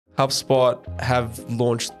HubSpot have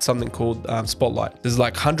launched something called Spotlight. There's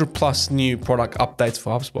like 100 plus new product updates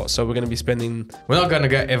for HubSpot. So we're going to be spending... We're not going to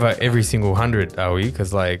go every single 100, are we?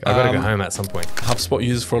 Because like I got to go home at some point. HubSpot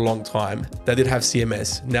users for a long time, they did have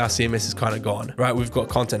CMS. Now CMS is kind of gone, right? We've got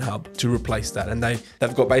Content Hub to replace that. And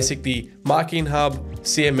they've got basically Marketing Hub,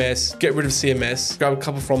 CMS, get rid of CMS, grab a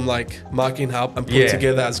couple from like Marketing Hub and put it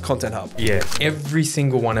together as Content Hub. Yeah. Every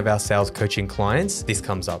single one of our sales coaching clients, this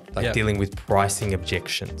comes up, like dealing with pricing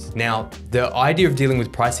objections. Now, the idea of dealing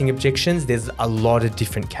with pricing objections, there's a lot of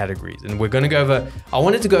different categories. And we're going to go over, I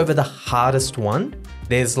wanted to go over the hardest one.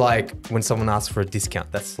 There's like when someone asks for a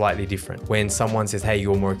discount, that's slightly different. When someone says, hey,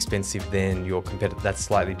 you're more expensive than your competitor, that's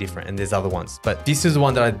slightly different. And there's other ones. But this is the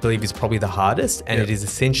one that I believe is probably the hardest. And it is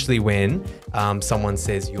essentially when someone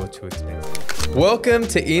says you're too expensive. Welcome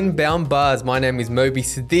to Inbound Buzz. My name is Moby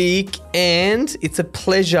Sadiq, and it's a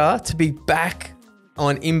pleasure to be back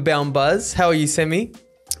on Inbound Buzz. How are you, Semi?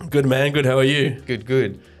 Good, man. Good. How are you? Good,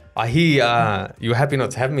 good. I hear you were happy not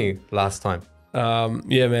to have me last time.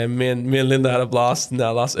 Yeah, man. Me and Linda had a blast in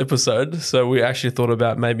our last episode. So we actually thought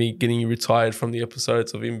about maybe getting you retired from the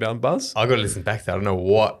episodes of Inbound Buzz. I got to listen back to that. I don't know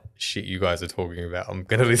what shit you guys are talking about. I'm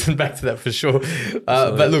going to listen back to that for sure.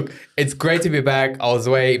 But look, it's great to be back. I was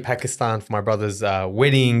away in Pakistan for my brother's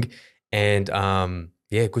wedding, and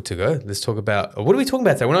yeah, good to go. Let's talk about, what are we talking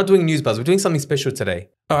about today? We're not doing news buzz. We're doing something special today.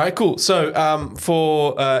 All right, cool. So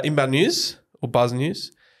for Inbound News or Buzz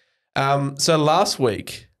News, so last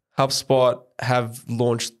week, HubSpot have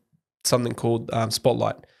launched something called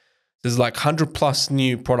Spotlight. There's like 100 plus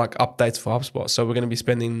new product updates for HubSpot. So we're going to be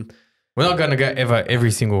spending... We're not going to go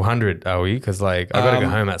every single 100, are we? Because like I got to go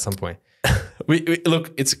home at some point. We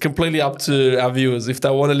look, it's completely up to our viewers. If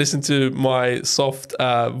they want to listen to my soft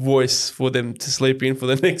voice for them to sleep in for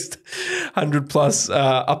the next 100 plus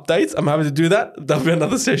updates, I'm happy to do that. That'll be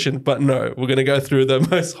another session. But no, we're going to go through the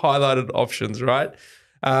most highlighted options, right?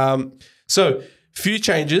 So few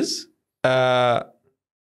changes, a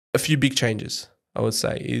few big changes, I would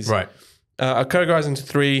say. Is right. I categorize into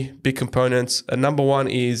three big components. Number one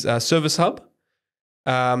is Service Hub,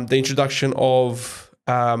 the introduction of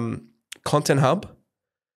Content Hub,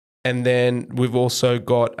 and then we've also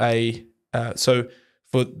got a so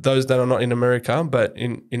for those that are not in America but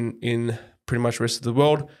in pretty much the rest of the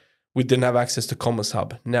world, we didn't have access to Commerce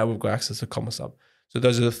Hub. Now we've got access to Commerce Hub. So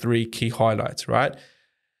those are the three key highlights, right?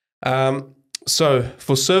 So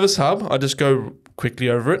for Service Hub, I'll just go quickly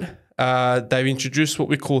over it. They've introduced what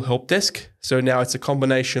we call Help Desk. So now it's a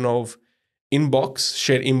combination of inbox,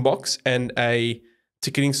 shared inbox, and a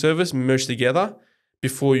ticketing service merged together.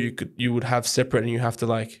 Before you would have separate, and you have to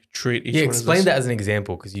like treat each one. Explain that as an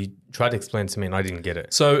example, because you tried to explain it to me and I didn't get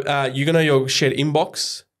it. So you're gonna your shared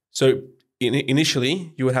inbox. So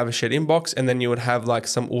initially you would have a shared inbox, and then you would have like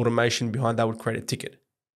some automation behind that would create a ticket,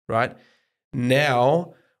 right?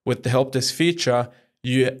 Now with the Help Desk feature,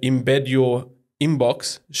 you embed your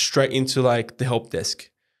inbox straight into like the Help Desk.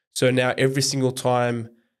 So now every single time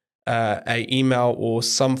a email or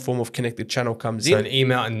some form of connected channel comes in. So an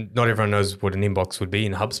email, and not everyone knows what an inbox would be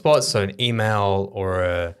in HubSpot. So an email or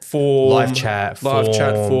a form, live chat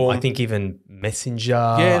form. I think even Messenger.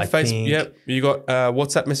 Yeah, Facebook. Yep. You got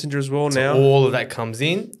WhatsApp Messenger as well now. All of that comes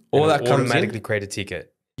in. All that comes automatically create a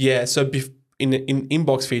ticket. Yeah. So in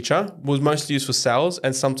inbox feature was mostly used for sales,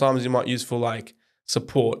 and sometimes you might use for like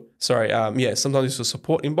support. Sorry. Sometimes it's for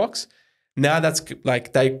support inbox. Now that's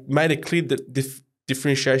like they made it clear that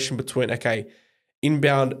differentiation between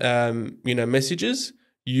inbound messages,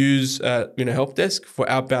 use Help Desk. For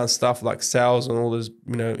outbound stuff like sales and all those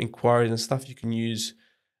inquiries and stuff, you can use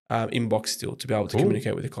inbox still to be able to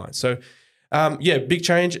communicate with the client. So big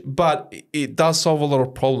change, but it does solve a lot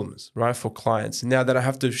of problems, right, for clients now that I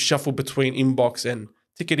have to shuffle between inbox and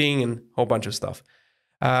ticketing and a whole bunch of stuff.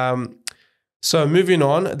 So moving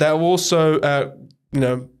on, they also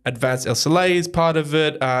advanced SLA is part of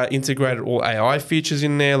it, integrated all AI features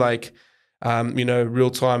in there, like, real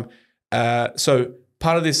time. So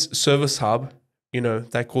part of this Service Hub,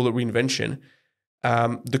 they call it reinvention.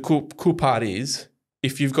 The cool part is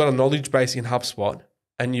if you've got a knowledge base in HubSpot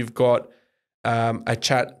and you've got a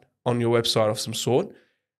chat on your website of some sort,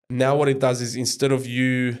 now what it does is instead of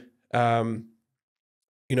you,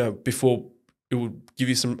 before it would give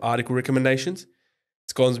you some article recommendations,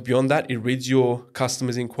 it's gone beyond that. It reads your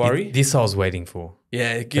customer's inquiry. This I was waiting for.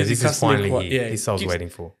 Yeah, it gives you this is finally here. This I was waiting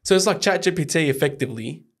for. So it's like ChatGPT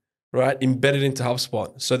effectively, right, embedded into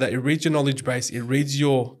HubSpot, so that it reads your knowledge base, it reads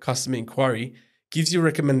your customer inquiry, gives you a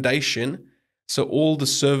recommendation. So all the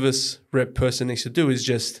service rep person needs to do is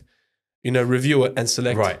just review it and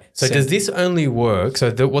select. Right. So send. does this only work?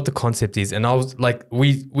 So what the concept is, and I was like,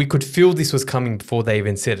 we could feel this was coming before they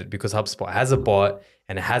even said it, because HubSpot has a bot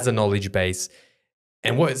and it has a knowledge base.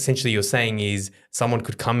 And what essentially you're saying is someone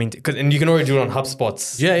could come into, and you can already do it on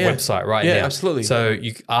HubSpot's website right now. Yeah, absolutely. So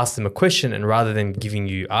you ask them a question, and rather than giving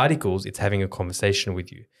you articles, it's having a conversation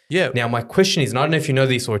with you. Yeah. Now my question is, and I don't know if you know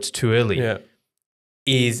this or it's too early,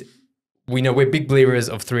 is we know we're big believers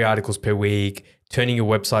of 3 articles per week, turning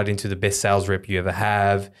your website into the best sales rep you ever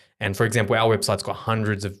have. And for example, our website's got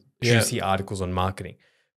hundreds of juicy articles on marketing.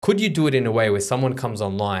 Could you do it in a way where someone comes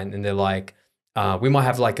online and they're like, we might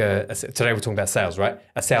have like today we're talking about sales, right?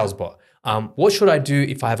 A sales bot. What should I do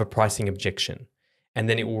if I have a pricing objection? And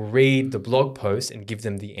then it will read the blog post and give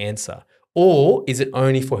them the answer. Or is it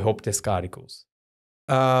only for help desk articles?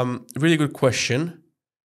 Really good question.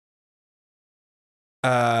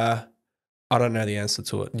 I don't know the answer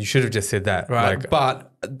to it. You should have just said that. Right.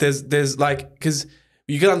 But there's like, because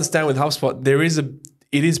you can understand with HubSpot,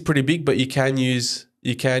 it is pretty big, but you can use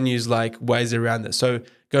like ways around it. So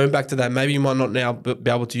going back to that, maybe you might not now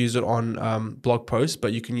be able to use it on blog posts,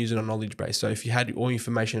 but you can use it on knowledge base. So if you had all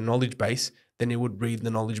information in knowledge base, then it would read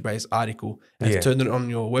the knowledge base article and turn it on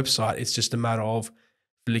your website. It's just a matter of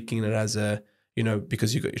flicking it as a,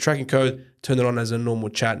 because you got your tracking code, turn it on as a normal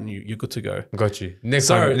chat and you're good to go. Got you. Next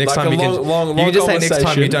time you can just say next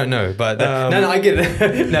time you don't know, but no, I get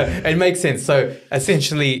it. No, it makes sense. So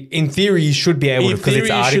essentially, in theory, you should be able to, because it's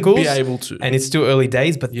articles, you should be able to. And it's still early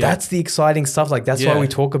days, but that's the exciting stuff. Like that's why we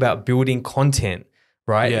talk about building content,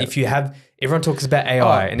 right? If you have, everyone talks about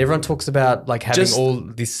AI and everyone talks about like having all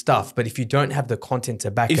this stuff, but if you don't have the content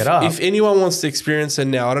to back it up. If anyone wants to experience it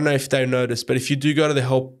now, I don't know if they noticed, but if you do go to the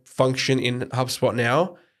help function in HubSpot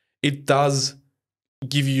now, it does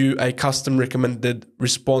give you a custom recommended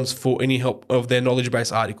response for any help of their knowledge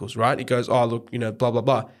base articles, right? It goes, oh, look, blah, blah,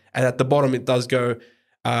 blah. And at the bottom, it does go,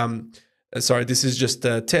 sorry, this is just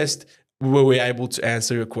a test. Were we able to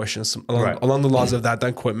answer your questions along the lines of that?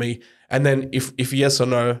 Don't quote me. And then if yes or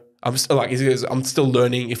no, I'm still I'm still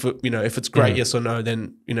learning. If it's great, yes or no,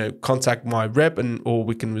 then contact my rep or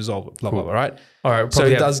we can resolve it. Blah blah blah. Right. All right. So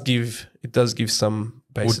it does give some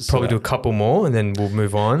basis. We'll probably do a couple more and then we'll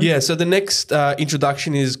move on. Yeah. So the next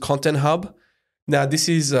introduction is Content Hub. Now this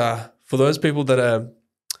is for those people that are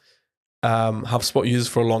HubSpot users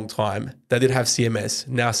for a long time. They did have CMS.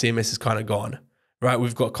 Now CMS is kind of gone. Right.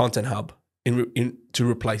 We've got Content Hub in to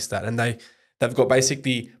replace that, and they've got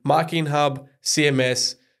basically Marketing Hub,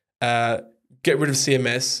 CMS. Get rid of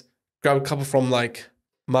CMS, grab a couple from like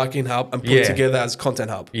Marketing Hub and put it together as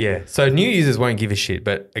Content Hub. Yeah. So new users won't give a shit,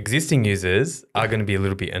 but existing users are going to be a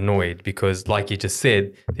little bit annoyed because like you just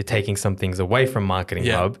said, they're taking some things away from Marketing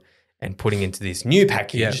Hub and putting into this new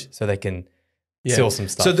package so they can sell some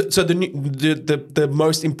stuff. So the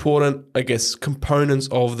most important, I guess, components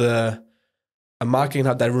of a Marketing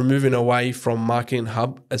Hub they're removing away from Marketing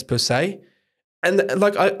Hub as per se. And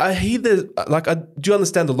like I hear I do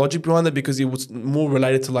understand the logic behind it because it was more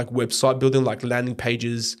related to like website building, like landing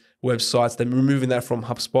pages, websites. They're removing that from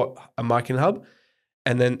HubSpot, a Marketing Hub,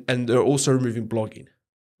 and they're also removing blogging,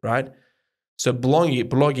 right? So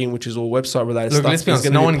blogging, which is all website related stuff. Let's be honest,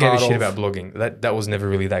 no one gave a shit about blogging. That was never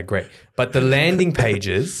really that great. But the landing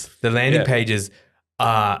pages,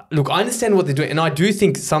 look, I understand what they're doing, and I do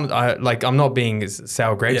think I'm not being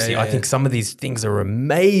sour grapes here. I think some of these things are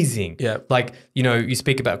amazing. Yeah. Like, you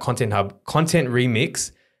speak about Content Hub, Content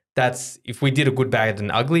Remix. That's if we did a good, bad,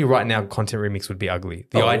 and ugly. Right now, Content Remix would be ugly.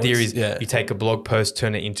 The idea is you take a blog post,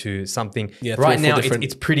 turn it into something. Yeah, right now,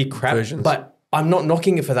 it's pretty crap. Versions. But I'm not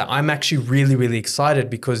knocking it for that. I'm actually really, really excited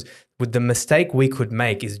because with the mistake we could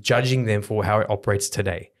make is judging them for how it operates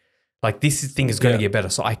today. Like this thing is going to get better.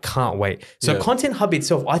 So I can't wait. So Content Hub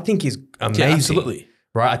itself, I think is amazing. Yeah, absolutely.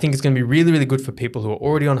 Right. I think it's going to be really, really good for people who are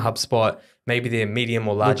already on HubSpot. Maybe they're medium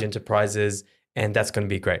or large enterprises, and that's going to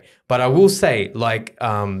be great. But I will say, like,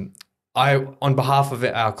 on behalf of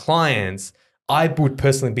our clients, I would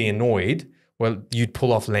personally be annoyed when you'd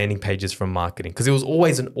pull off landing pages from marketing because it was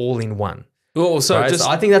always an all-in-one. Oh, so right? So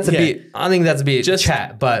I think that's a bit. I think that's a bit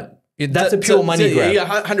chat, but. That's a pure money grab.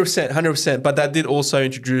 Yeah, 100%. But that did also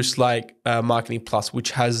introduce like Marketing Plus, which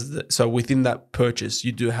has so within that purchase,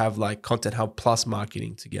 you do have like Content Hub plus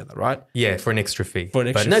marketing together, right? Yeah, for an extra fee. But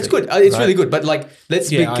it's good. It's really good. But like, let's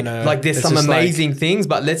be like, there's some amazing things.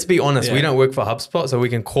 But let's be honest, we don't work for HubSpot, so we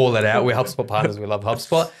can call it out. We're HubSpot partners. We love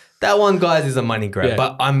HubSpot. That one, guys, is a money grab. Yeah.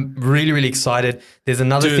 But I'm really, really excited. There's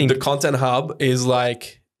another thing. The Content Hub is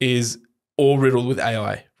all riddled with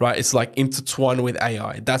AI, right? It's like intertwined with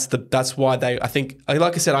AI. That's why I think,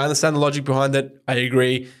 like I said, I understand the logic behind it. I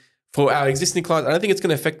agree. for our existing clients, I don't think it's going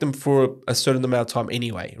to affect them for a certain amount of time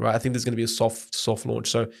anyway, right? I think there's going to be a soft launch.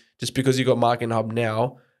 So just because you got Marketing Hub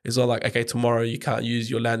now, it's not like, okay, tomorrow you can't use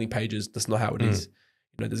your landing pages. That's not how it is.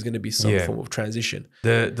 You know, there's going to be some form of transition.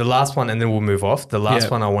 The last one, and then we'll move off. The last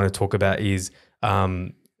one I want to talk about is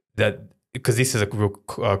that, because this is a real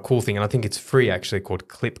cool thing, and I think it's free actually, called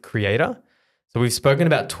Clip Creator. So we've spoken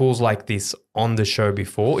about tools like this on the show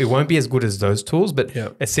before. It won't be as good as those tools, but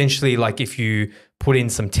essentially, like if you put in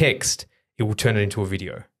some text, it will turn it into a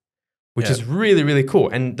video, which is really, really cool.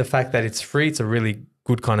 And the fact that it's free, it's a really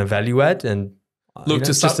good kind of value add. And look,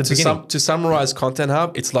 to summarize Content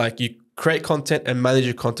Hub, it's like you create content and manage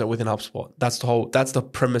your content within HubSpot. That's the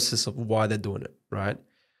premises of why they're doing it, right?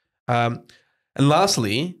 And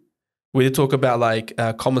lastly, we did talk about like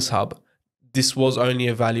Commerce Hub. This was only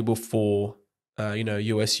available for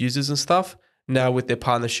US users and stuff. Now with their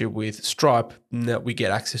partnership with Stripe, now we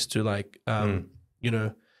get access to like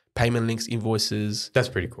payment links, invoices. That's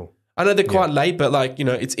pretty cool. I know they're quite late, but like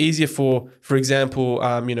it's easier for example,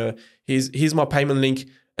 here's my payment link,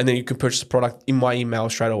 and then you can purchase the product in my email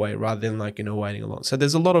straight away rather than like waiting along. So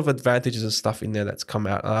there's a lot of advantages and stuff in there that's come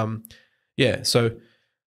out. So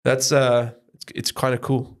that's it's kind of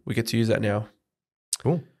cool. We get to use that now.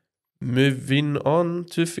 Cool. Moving on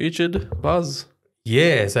to featured buzz.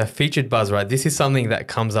 Yeah, so featured buzz, right? This is something that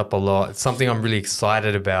comes up a lot. It's something I'm really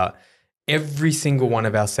excited about. Every single one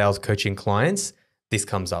of our sales coaching clients, this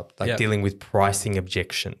comes up, like dealing with pricing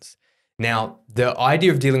objections. Now, the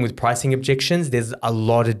idea of dealing with pricing objections, there's a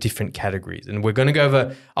lot of different categories. And we're going to go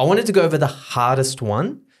over, I wanted to go over the hardest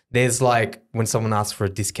one. There's like when someone asks for a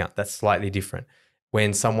discount, that's slightly different.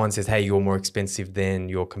 When someone says, hey, you're more expensive than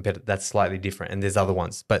your competitor, that's slightly different. And there's other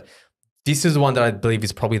ones. But this is the one that I believe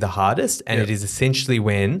is probably the hardest. And it is essentially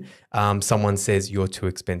when someone says you're too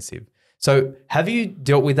expensive. So have you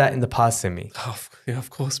dealt with that in the past, Semi? Oh, yeah,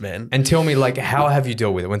 of course, man. And tell me, like, how have you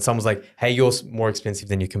dealt with it when someone's like, hey, you're more expensive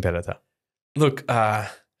than your competitor? Look,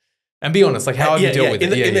 and be honest, like, how have you dealt with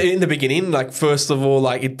it? In the beginning, like, first of all,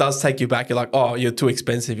 like, it does take you back. You're like, oh, you're too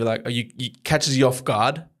expensive. You're like, you catches you off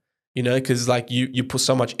guard, because like you put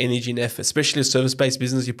so much energy and effort, especially a service-based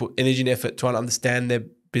business. You put energy and effort trying to understand their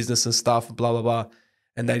business and stuff, blah, blah, blah.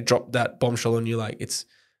 And they drop that bombshell on you, like, it's...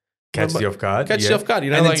 Catches you off guard. Catches you off guard.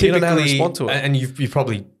 And like, you don't know how to respond to it. And you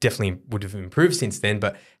probably definitely would have improved since then,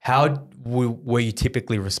 but how were you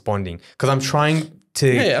typically responding? Because I'm trying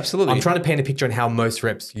to... Yeah, absolutely. I'm trying to paint a picture on how most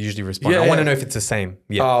reps usually respond. I want to know if it's the same.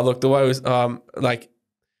 Yeah. Oh, look, the way it was like...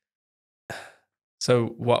 So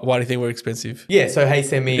why do you think we're expensive? Yeah, so hey,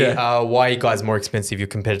 Semi, why are you guys more expensive? Your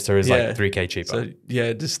competitor is like 3K cheaper.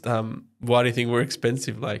 So just why do you think we're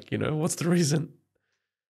expensive? Like, what's the reason?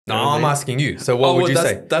 No, I'm asking you. So what would you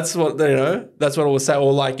say? That's what that's what I would say.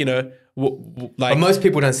 Or like like. But most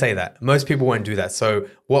people don't say that. Most people won't do that. So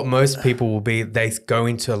what most people will be, they go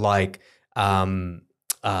into like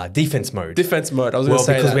defense mode. Defense mode. I was going to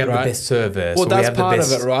say because that, we have right? the best service. Well, that's part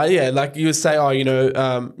of it, right? Yeah, like you would say,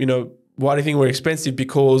 why do you think we're expensive?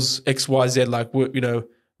 Because X, Y, Z. Like we're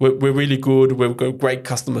really good. We've got great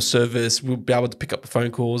customer service. We'll be able to pick up the phone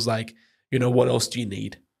calls. Like what else do you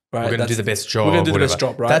need? Right? We're going to do the best job. We're going to do the best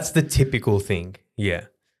job, right? That's the typical thing. Yeah,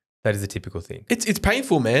 that is the typical thing. It's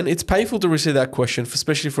painful, man. It's painful to receive that question,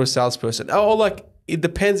 especially for a salesperson. Or like, it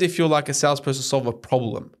depends if you're like a salesperson solve a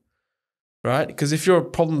problem, right? Because if you're a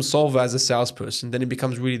problem solver as a salesperson, then it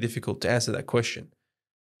becomes really difficult to answer that question.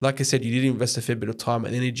 Like I said, you did invest a fair bit of time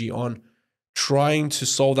and energy on trying to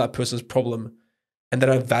solve that person's problem, and they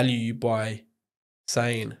don't value you by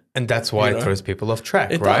saying. And that's why it throws people off track,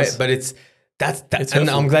 right? Does. But it's and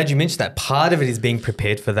I'm glad you mentioned that. Part of it is being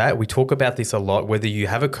prepared for that. We talk about this a lot, whether you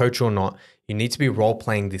have a coach or not, you need to be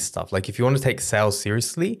role-playing this stuff. Like if you want to take sales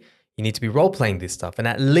seriously, you need to be role-playing this stuff. And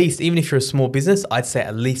at least, even if you're a small business, I'd say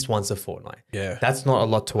at least once a fortnight. Yeah. That's not a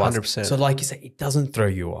lot to ask. 100%. So like you say, it doesn't throw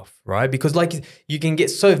you off, right? Because like you can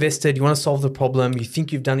get so vested, you want to solve the problem, you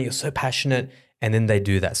think you've done it, you're so passionate, and then they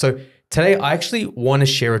do that. So today I actually want to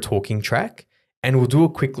share a talking track, and we'll do a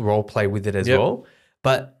quick role play with it as well.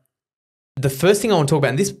 But the first thing I want to talk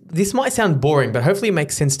about, and this might sound boring, but hopefully it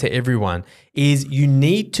makes sense to everyone, is you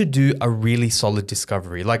need to do a really solid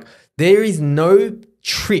discovery. Like there is no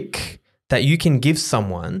trick that you can give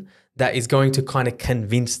someone that is going to kind of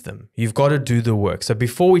convince them. You've got to do the work. So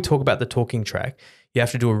before we talk about the talking track, you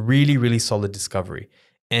have to do a really, really solid discovery.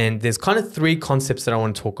 And there's kind of three concepts that I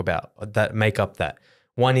want to talk about that make up that.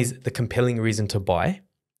 One is the compelling reason to buy.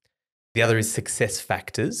 The other is success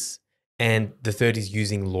factors. And the third is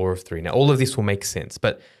using law of three. Now, all of this will make sense,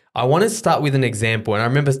 but I want to start with an example. And I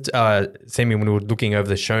remember, Sammy, when we were looking over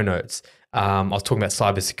the show notes, I was talking about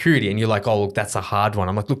cybersecurity and you're like, oh, look, that's a hard one.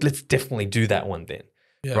 I'm like, look, let's definitely do that one then.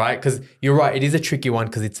 right? Because you're right, it is a tricky one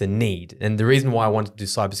because it's a need. And the reason why I wanted to do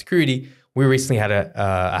cybersecurity, we recently had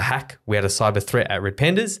a hack. We had a cyber threat at Red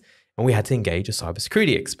Pandas, and we had to engage a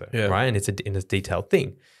cybersecurity expert, right? And it's a detailed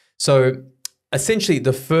thing. So essentially,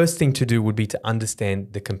 the first thing to do would be to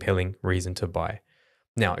understand the compelling reason to buy.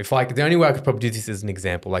 Now, the only way I could probably do this is an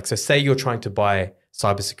example. Like, so say you're trying to buy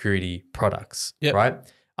cybersecurity products, right?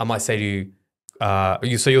 I might say to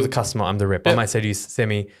you, so you're the customer, I'm the rep. I might say to you,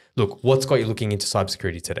 Semi, look, what's got you looking into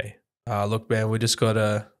cybersecurity today? Look, man, we've got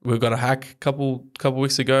a hack a couple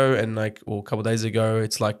weeks ago, and a couple days ago.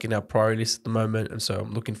 It's like in our priority list at the moment, and so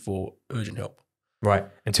I'm looking for urgent help. Right,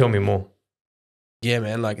 and tell me more. Yeah,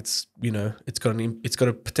 man, like it's got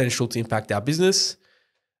a potential to impact our business.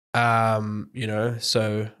 So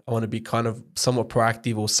I want to be kind of somewhat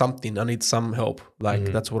proactive or something. I need some help.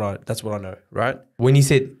 Like that's what I know, right? When you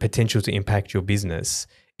said potential to impact your business,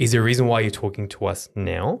 is there a reason why you're talking to us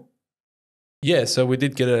now? Yeah, so we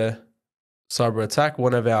did get a cyber attack.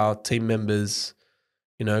 One of our team members,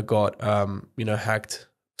 got hacked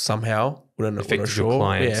somehow. We're not sure.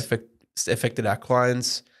 Clients. Yeah, affected our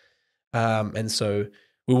clients. And so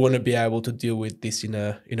we want to be able to deal with this in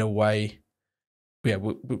a way. Yeah,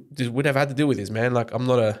 we'd have had to deal with this, man. Like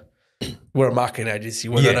we're a marketing agency.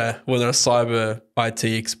 We're not a cyber IT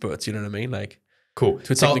experts. You know what I mean? Like, cool.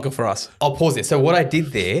 Too technical for us. I'll pause it. So what I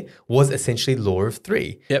did there was essentially law of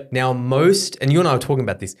three. Yep. Now and you and I were talking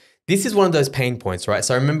about this. This is one of those pain points, right?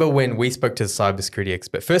 So I remember when we spoke to the cybersecurity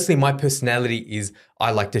expert. Firstly, my personality is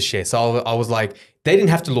I like to share. So I was like, they didn't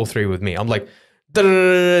have to law three with me. I'm like,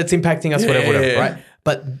 it's impacting us, whatever, right?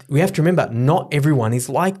 But we have to remember, not everyone is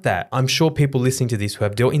like that. I'm sure people listening to this who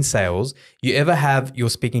have dealt in sales, you're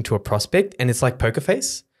speaking to a prospect and it's like poker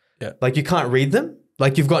face. Yeah. Like you can't read them.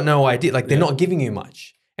 Like you've got no idea. Like they're not giving you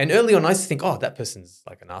much. And early on, I used to think, oh, that person's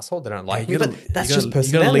like an asshole. They don't like me. But that's just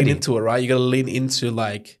personality. You got to lean into it, right? You got to lean into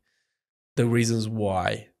like the reasons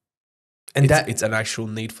why. And it's an actual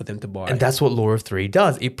need for them to buy. And that's what law of three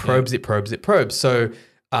does. It probes, it probes, it probes. So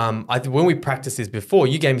when we practiced this before,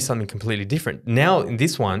 you gave me something completely different. Now in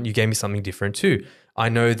this one, you gave me something different too. I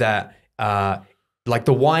know that like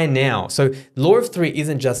the why now. So law of three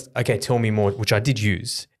isn't just, okay, tell me more, which I did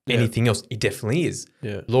use. Anything else, it definitely is.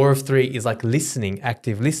 Yeah. Law of three is like listening,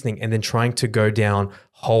 active listening, and then trying to go down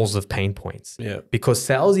holes of pain points. Yeah. Because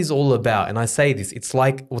sales is all about, and I say this, it's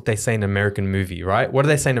like what they say in an American movie, right? What do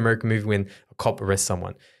they say in an American movie when a cop arrests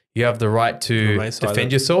someone? You have the right to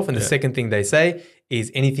defend yourself. And the second thing they say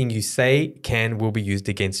is anything you say will be used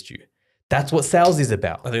against you. That's what sales is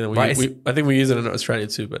about. I think we use it in Australia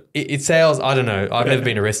too, but it's sales. I don't know. I've never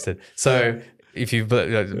been arrested. So if you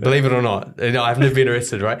believe it or not, no, I've never been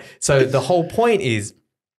arrested, right? So the whole point is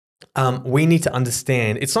we need to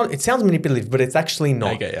understand, it sounds manipulative, but it's actually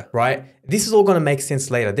not, right? This is all going to make sense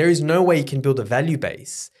later. There is no way you can build a value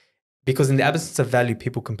base because in the absence of value,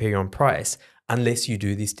 people compare you on price unless you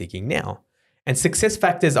do this digging now. And success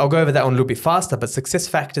factors, I'll go over that one a little bit faster, but success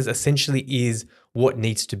factors essentially is what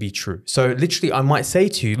needs to be true. So literally I might say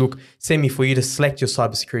to you, look, Semi, for you to select your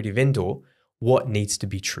cybersecurity vendor, what needs to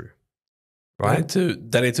be true? Right?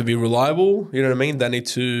 They need to be reliable. You know what I mean? They need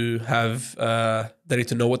to have. They need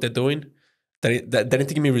to know what they're doing. They need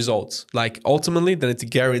to give me results. Like ultimately, they need to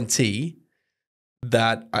guarantee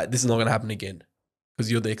that this is not going to happen again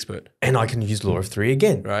because you're the expert. And I can use law of three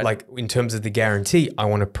again. Right. Like in terms of the guarantee, I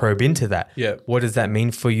want to probe into that. Yeah. What does that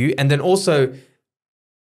mean for you? And then also,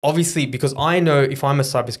 obviously, because I know if I'm a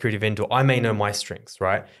cybersecurity vendor, I may know my strengths,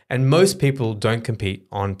 right? And most people don't compete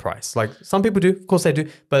on price. Like some people do, of course they do,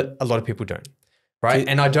 but a lot of people don't, right?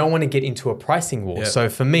 And I don't want to get into a pricing war. Yeah. So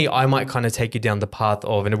for me, I might kind of take you down the path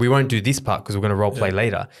of, and we won't do this part because we're going to role play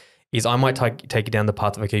later, is I might take you down the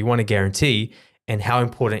path of, okay, you want a guarantee and how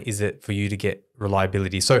important is it for you to get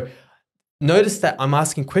reliability? So notice that I'm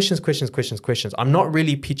asking questions. I'm not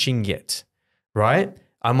really pitching yet, right?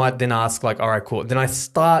 I might then ask like, all right, cool. Then I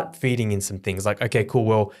start feeding in some things like, okay, cool.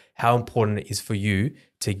 Well, how important it is for you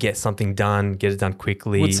to get something done, get it done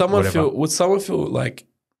quickly. Would someone feel like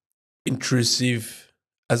intrusive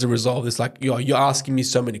as a result of this? Like, you're asking me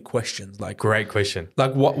so many questions. Like, great question.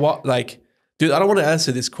 Like what, like, dude, I don't want to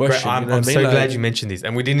answer this question. I'm so glad you mentioned this.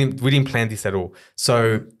 And we didn't plan this at all.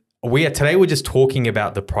 So today we're just talking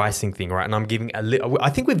about the pricing thing, right? And I'm giving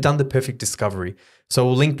I think we've done the perfect discovery. So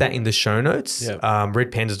we'll link that in the show notes,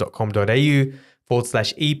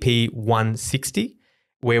 redpandas.com.au/EP160,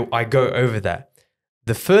 where I go over that.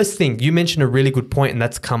 The first thing, you mentioned a really good point, and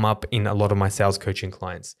that's come up in a lot of my sales coaching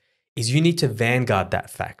clients, is you need to vanguard that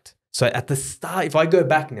fact. So at the start, if I go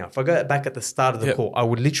back at the start of the call, I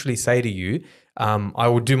would literally say to you, I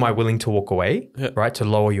would do my willing to walk away, right, to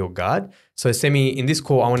lower your guard. So Semi, in this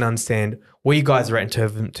call, I want to understand where you guys are at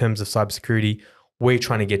in terms of cybersecurity, where you're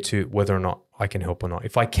trying to get to, whether or not I can help or not.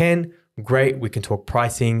 If I can, great, we can talk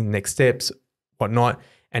pricing, next steps, whatnot.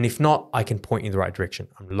 And if not, I can point you in the right direction.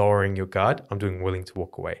 I'm lowering your guard. I'm doing willing to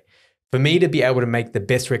walk away. For me to be able to make the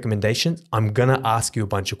best recommendations, I'm going to ask you a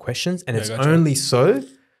bunch of questions. And it's only so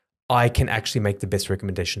I can actually make the best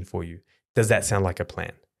recommendation for you. Does that sound like a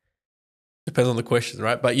plan? Depends on the question,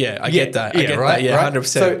 right? But I get that. I get right, that. Yeah, right? 100%.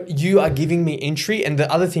 So you are giving me entry. And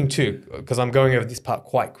the other thing too, because I'm going over this part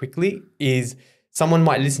quite quickly, is someone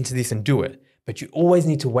might listen to this and do it, but you always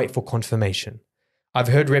need to wait for confirmation. I've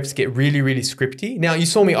heard reps get really, really scripty. Now, you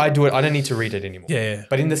saw me, I do it. I don't need to read it anymore. Yeah.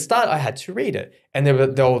 But in the start, I had to read it. And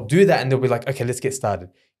they'll do that and they'll be like, okay, let's get started.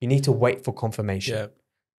 You need to wait for confirmation,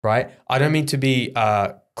 right? I don't mean to be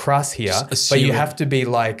crass here, but you have to be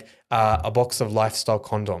like a box of lifestyle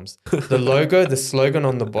condoms. The slogan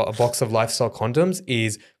on the box of lifestyle condoms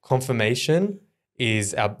is confirmation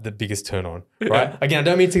is the biggest turn on, right? Again, I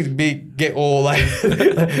don't mean to get all like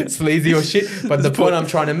sleazy or shit, but the point I'm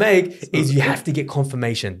trying to make is you have to get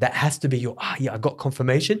confirmation. That has to be your, I got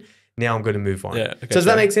confirmation. Now I'm going to move on. Yeah, okay, so does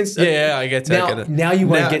that make sense? Yeah, I get that. Now you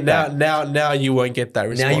won't get that. Now you won't get that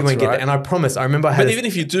response. Now you won't get that. And I promise, I remember I had. But even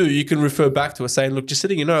if you do, you can refer back to it saying, look, just so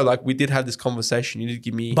you know, like we did have this conversation. You need to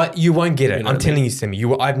give me. But you won't get it. I'm telling you, Semi.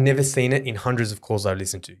 I've never seen it in hundreds of calls I've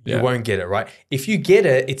listened to. You won't get it, right? If you get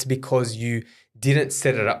it, it's because you didn't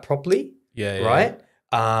set it up properly. Right?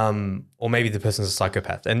 Or maybe the person's a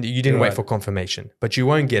psychopath and you didn't wait for confirmation, but you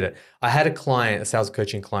won't get it. I had a client, a sales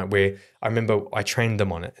coaching client, where I remember I trained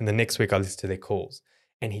them on it. And the next week I listened to their calls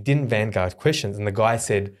and he didn't Vanguard questions. And the guy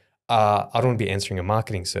said, I don't want to be answering a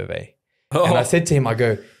marketing survey. And I said to him, I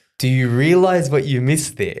go, do you realize what you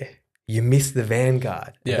missed there? You missed the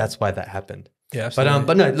Vanguard. And that's why that happened. Yeah, absolutely.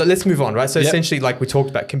 But no, let's move on, right? So essentially, like we talked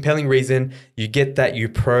about, compelling reason, you get that, you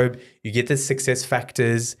probe, you get the success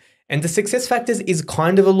factors. And the success factors is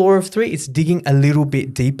kind of a law of three. It's digging a little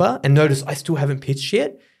bit deeper. And notice, I still haven't pitched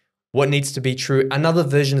yet. What needs to be true? Another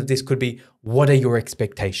version of this could be, what are your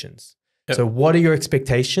expectations? So what are your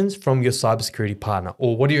expectations from your cybersecurity partner?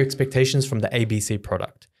 Or what are your expectations from the ABC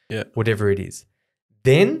product? Whatever it is.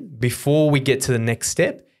 Then, before we get to the next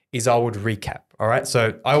step, is I would recap, all right?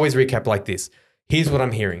 So I always recap like this. Here's what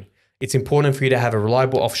I'm hearing. It's important for you to have a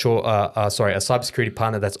reliable a cybersecurity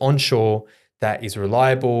partner that's onshore, that is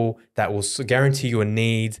reliable, that will guarantee your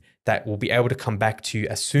needs, that will be able to come back to you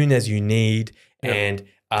as soon as you need, and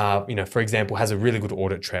for example, has a really good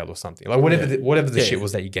audit trail or something. Like whatever the shit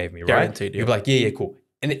was that you gave me, right? Guaranteed, You'll be like, yeah, cool.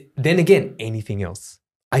 And then again, anything else.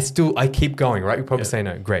 I keep going, right? You probably say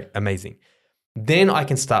no, great, amazing. Then I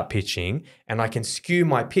can start pitching and I can skew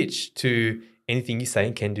my pitch to anything you say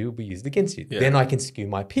and can do will be used against you. Then I can skew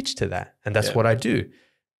my pitch to that. And that's what I do.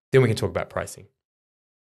 Then we can talk about pricing.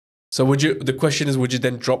 So the question is, would you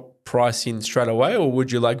then drop pricing straight away or would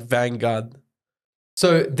you like Vanguard?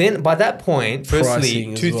 So then by that point,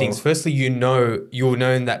 firstly, two things. Firstly, you'll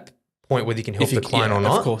know in that point whether you can help the client or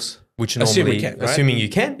not. Of course. Which normally, assuming you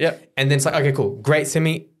can. Yeah. And then it's like, okay, cool. Great,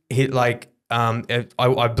 Semi.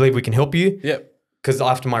 I believe we can help you. Yep. Because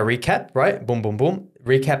after my recap, right? Boom, boom, boom.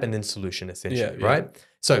 Recap and then solution essentially, right?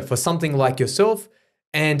 So for something like yourself,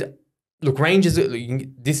 and look, ranges,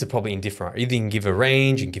 this is probably indifferent. Either you can give a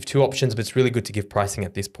range, you can give two options, but it's really good to give pricing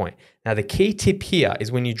at this point. Now, the key tip here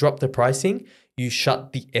is when you drop the pricing, you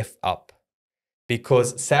shut the F up.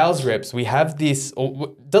 Because sales reps, we have this,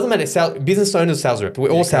 or doesn't matter, business owners, sales reps, we're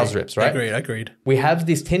all sales reps, right? Agreed. We have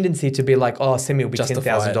this tendency to be like, oh, Semi will be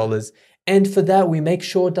 $10,000. And for that, we make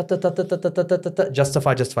sure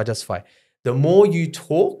justify. The more you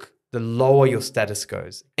talk, the lower your status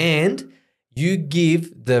goes. And you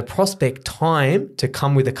give the prospect time to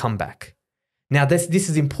come with a comeback. Now, this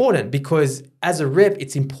is important because as a rep,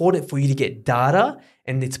 it's important for you to get data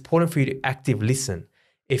and it's important for you to active listen.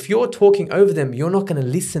 If you're talking over them, you're not going to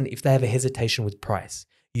listen if they have a hesitation with price.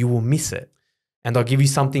 You will miss it. And they'll give you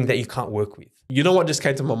something that you can't work with. You know what just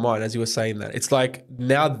came to my mind as you were saying that? It's like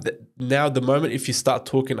now the moment if you start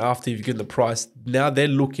talking after you've given the price, now they're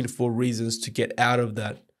looking for reasons to get out of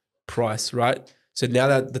that price, right? So now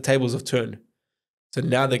that the tables have turned. So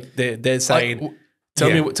now they're saying,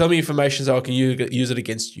 tell me information so I can use it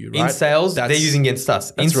against you, right? In sales, they're using against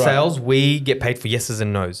us. In sales, we get paid for yeses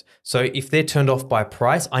and nos. So if they're turned off by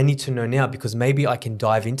price, I need to know now because maybe I can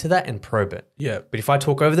dive into that and probe it. Yeah. But if I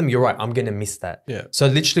talk over them, you're right, I'm going to miss that. Yeah. So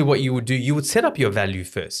literally what you would do, you would set up your value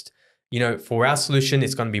first. for our solution,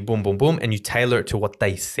 it's going to be boom, boom, boom. And you tailor it to what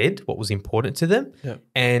they said, what was important to them. Yeah.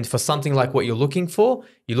 And for something like what you're looking for,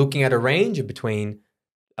 you're looking at a range of between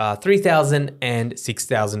 $3,000 and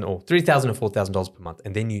 $6,000 or $3,000 and $4,000 per month.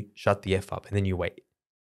 And then you shut the F up and then you wait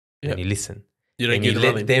and you listen. You don't and get you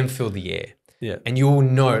let them fill the air. Yeah. And you will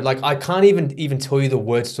know, like, I can't even tell you the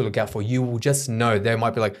words to look out for. You will just know. They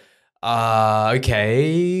might be like,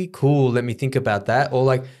 okay, cool. Let me think about that. Or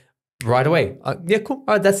like right away. Yeah, cool.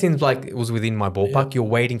 All right, that seems like it was within my ballpark. Yeah. You're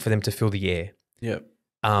waiting for them to fill the air. Yeah.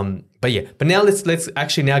 But now let's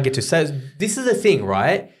actually now get to, so this is the thing,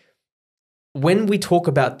 right? When we talk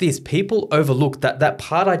about this, people overlook that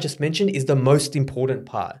part I just mentioned is the most important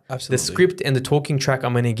part. Absolutely. The script and the talking track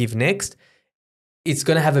I'm going to give next, it's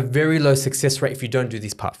going to have a very low success rate if you don't do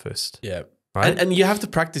this part first. Yeah. Right. And you have to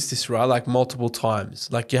practice this, right? Like multiple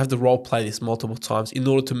times. Like you have to role play this multiple times in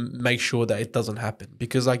order to make sure that it doesn't happen.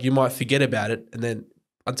 Because like you might forget about it and then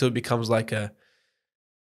until it becomes like a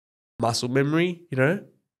muscle memory,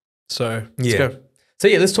 So let's go. So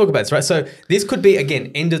let's talk about this, right? So this could be,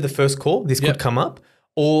 again, end of the first call. This could come up.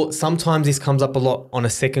 Or sometimes this comes up a lot on a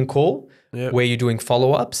second call where you're doing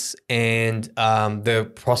follow-ups and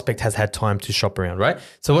the prospect has had time to shop around, right?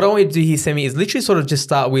 So what I want you to do here, Semi, is literally sort of just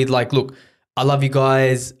start with like, look, I love you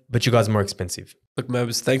guys, but you guys are more expensive. Look,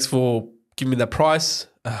 Mobus, thanks for giving me that price.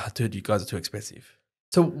 Dude, you guys are too expensive.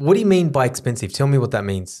 So what do you mean by expensive? Tell me what that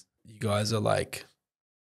means. You guys are like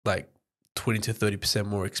 20 to 30%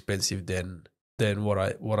 more expensive than what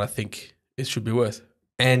I think it should be worth.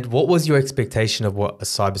 And what was your expectation of what a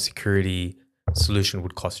cybersecurity solution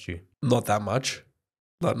would cost you? Not that much.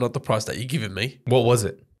 Not the price that you're giving me. What was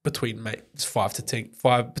it? Between 5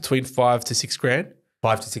 to 6 grand.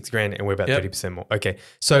 5 to 6 grand, and we're about 30% more. Okay.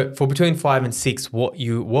 So for between 5 and 6, what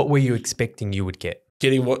were you expecting you would get?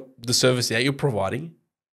 Getting what the service that you're providing,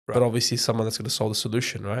 right. But obviously someone that's going to solve the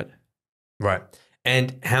solution, right? Right.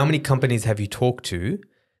 And how many companies have you talked to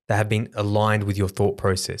that have been aligned with your thought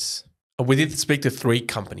process? We did speak to 3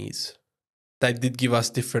 companies. They did give us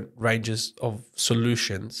different ranges of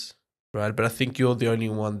solutions, right? But I think you're the only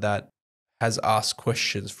one that has asked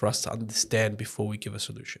questions for us to understand before we give a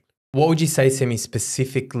solution. What would you say, Semi,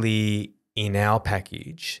 specifically in our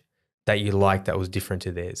package that you liked that was different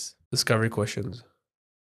to theirs? Discovery questions.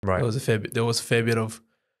 Right. There was a fair bit of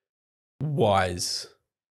whys.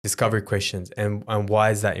 Discovery questions. And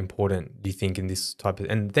why is that important, do you think, in this type of...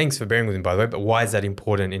 And thanks for bearing with me, by the way, but why is that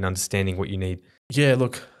important in understanding what you need? Yeah,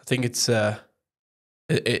 look, I think it's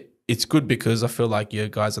good because I feel like you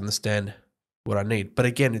guys understand what I need. But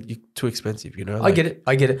again, you're too expensive, I get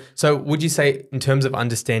it. So would you say, in terms of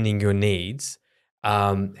understanding your needs,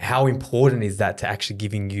 how important is that to actually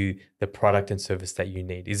giving you the product and service that you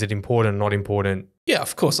need? Is it important, not important? Yeah,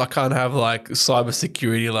 of course. I can't have like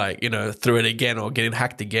cybersecurity, through it again or getting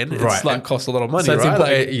hacked again. It's right. Costs a lot of money, so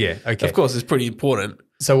right? Okay. Of course, it's pretty important.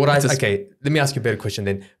 So let me ask you a better question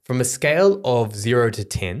then. From a scale of 0 to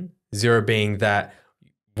 10, 0 being that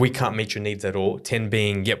we can't meet your needs at all, 10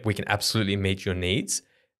 being, yep, we can absolutely meet your needs,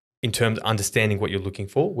 in terms of understanding what you're looking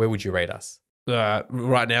for, where would you rate us?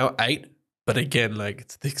 Right now, 8. But again,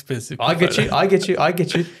 it's the expensive. I get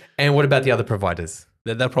you. And what about the other providers?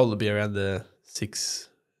 That'll probably be around the 6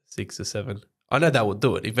 or 7. I know that will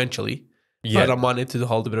do it eventually. Yeah. But I might need to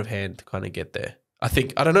hold a bit of hand to kind of get there. I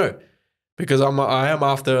don't know. Because I am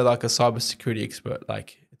after like a cybersecurity expert.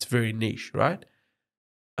 Like it's very niche, right?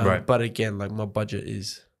 Right. But again, like my budget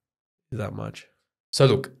is that much. So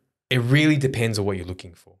look, it really depends on what you're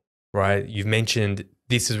looking for, right? You've mentioned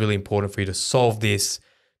this is really important for you to solve this,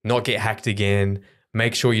 not get hacked again,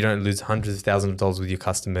 make sure you don't lose hundreds of thousands of dollars with your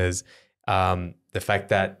customers. The fact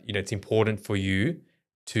that, it's important for you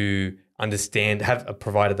to understand, have a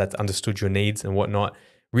provider that's understood your needs and whatnot.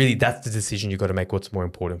 Really, that's the decision you've got to make. What's more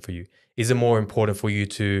important for you? Is it more important for you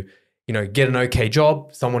to, get an okay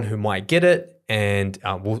job, someone who might get it and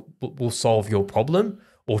will solve your problem,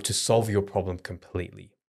 or to solve your problem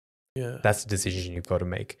completely? Yeah. That's the decision you've got to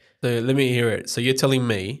make. So let me hear it. So you're telling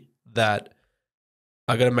me that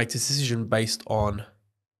I got to make this decision based on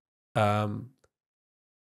the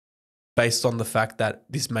fact that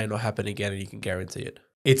this may not happen again and you can guarantee it.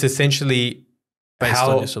 It's essentially based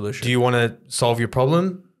on your solution. Do you want to solve your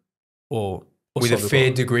problem or with a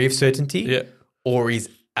fair degree of certainty? Yeah. Or is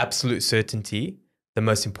absolute certainty the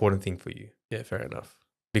most important thing for you? Yeah, fair enough.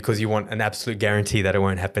 Because you want an absolute guarantee that it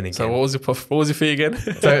won't happen again. So what was your fee again?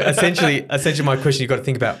 So essentially my question, you've got to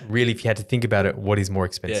think about, really, if you had to think about it, what is more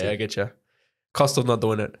expensive? Yeah, I get you. Cost of not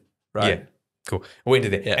doing it, right? Yeah, cool. We're into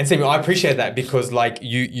there. Yeah. And Samuel, I appreciate that because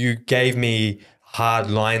you gave me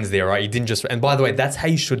hard lines there, right? You didn't just, and by the way, that's how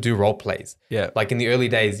you should do role plays. Yeah. Like in the early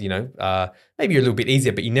days, maybe you're a little bit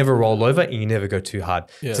easier, but you never roll over and you never go too hard.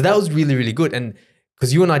 Yeah. So that was really, really good. And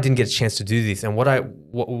because you and I didn't get a chance to do this, and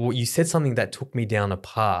what you said something that took me down a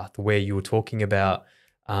path where you were talking about,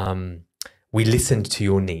 we listened to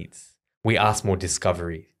your needs. We asked more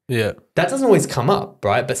discovery. Yeah. That doesn't always come up,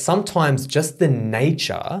 right? But sometimes just the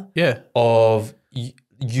nature of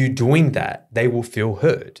you doing that, they will feel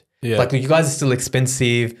heard. Yeah. Like, you guys are still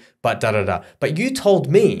expensive, but da-da-da. But you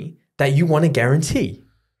told me that you want a guarantee.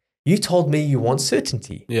 You told me you want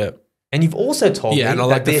certainty. Yeah. And you've also told me and I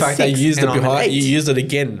like that the fact that you used it behind. You used it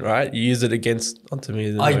again, right? You used it onto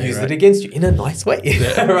me. I used it against you in a nice way,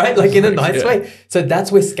 right? Like in a nice way. So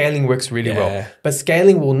that's where scaling works really well. But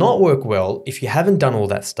scaling will not work well if you haven't done all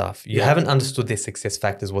that stuff. You haven't understood their success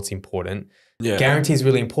factors, what's important. Yeah. Guarantee is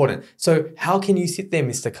really important. So how can you sit there,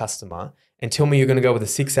 Mr. Customer, and tell me you're going to go with a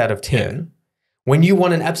 6 out of 10 when you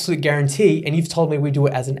want an absolute guarantee and you've told me we do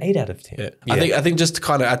it as an 8 out of 10? Yeah. I think just to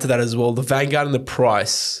kind of add to that as well, the Vanguard and the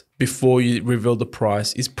price before you reveal the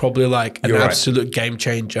price is probably like an absolute game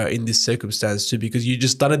changer in this circumstance too, because you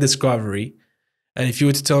just done a discovery. And if you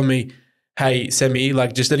were to tell me, hey, Semi,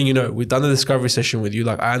 like just letting you know, we've done a discovery session with you.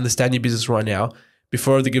 Like, I understand your business right now.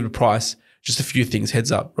 Before I give the price, just a few things,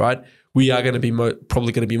 heads up, right? We are going to be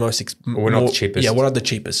probably going to be we're not the cheapest. Yeah, we're not the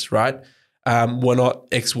cheapest, right? We're not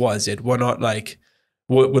X, Y, Z. We're not like,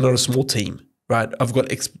 we're not a small team, right? I've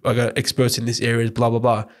got experts in this area, blah,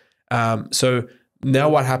 blah, blah. So now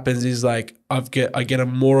what happens is like, I get a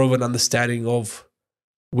more of an understanding of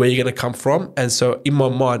where you're going to come from. And so in my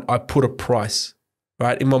mind, I put a price,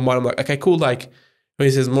 right? In my mind, I'm like, okay, cool. Like when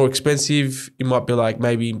he says more expensive, it might be like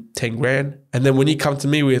maybe 10 grand. And then when you come to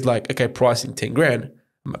me with like, okay, pricing 10 grand,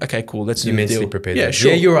 okay, cool. Let's do the deal. Prepared. Yeah,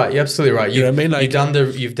 sure. Yeah, you're right. You're absolutely right. You know what I mean? Like,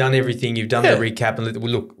 you've done everything. You've done the recap, and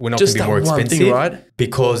look, we're not going to be more expensive, thing, right?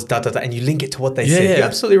 Because and you link it to what they said. You're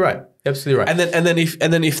absolutely right. You're absolutely right. And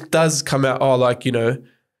then if it does come out, oh, like, you know,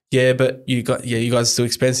 but you guys are still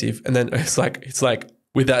expensive, and then it's like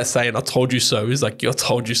with that saying, I told you so, is like your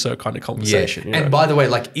told you so kind of conversation. Yeah. And by the way,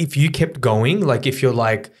 like if you kept going, like if you're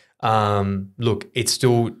like, look, it's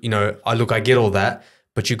still, you know, I get all that,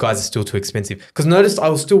 but you guys are still too expensive. Because notice I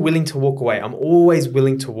was still willing to walk away. I'm always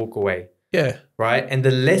willing to walk away. Yeah. Right. And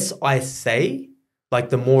the less I say, like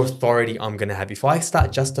the more authority I'm going to have. If I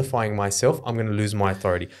start justifying myself, I'm going to lose my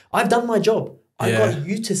authority. I've done my job. I got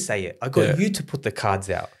you to say it. I got you to put the cards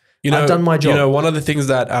out. I've done my job. You know, one of the things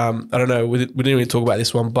that, I don't know, we didn't really talk about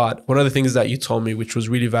this one, but one of the things that you told me, which was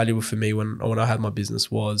really valuable for me when I had my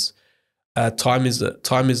business, was time is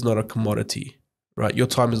not a commodity, right? Your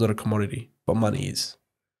time is not a commodity, but money is.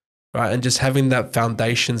 Right. And just having that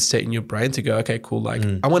foundation set in your brain to go, okay, cool. Like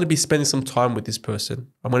I want to be spending some time with this person.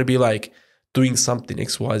 I want to be like doing something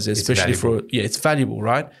X, Y, Z, especially it's valuable.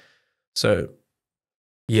 Right. So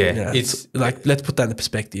it's like, let's put that into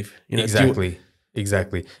perspective. You know,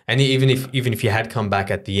 Exactly. And even if you had come back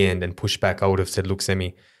at the end and pushed back, I would have said, look,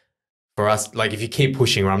 Semi, for us, like if you keep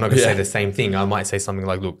pushing, I'm not going to say the same thing. I might say something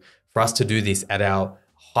like, look, for us to do this at our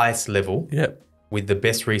highest level with the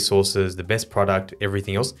best resources, the best product,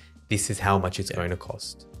 everything else, this is how much it's going to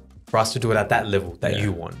cost for us to do it at that level that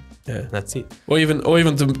you want. Yeah, that's it. Or even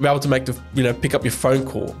to be able to pick up your phone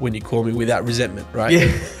call when you call me without resentment, right? Yeah,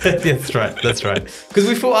 that's right. Because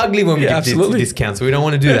we feel ugly when we give discounts, so we don't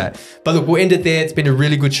want to do that. But look, we'll end it there. It's been a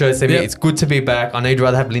really good show, Semi. It's good to be back. I know you'd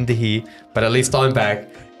rather have Linda here, but at least I'm back.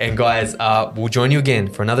 And guys, we'll join you again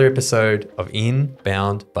for another episode of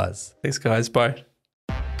Inbound Buzz. Thanks, guys. Bye.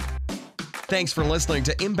 Thanks for listening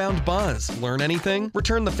to Inbound Buzz. Learn anything?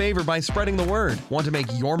 Return the favor by spreading the word. Want to make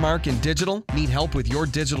your mark in digital? Need help with your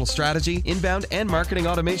digital strategy, inbound, and marketing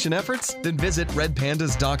automation efforts? Then visit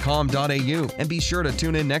redpandas.com.au and be sure to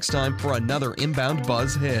tune in next time for another Inbound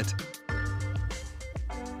Buzz hit.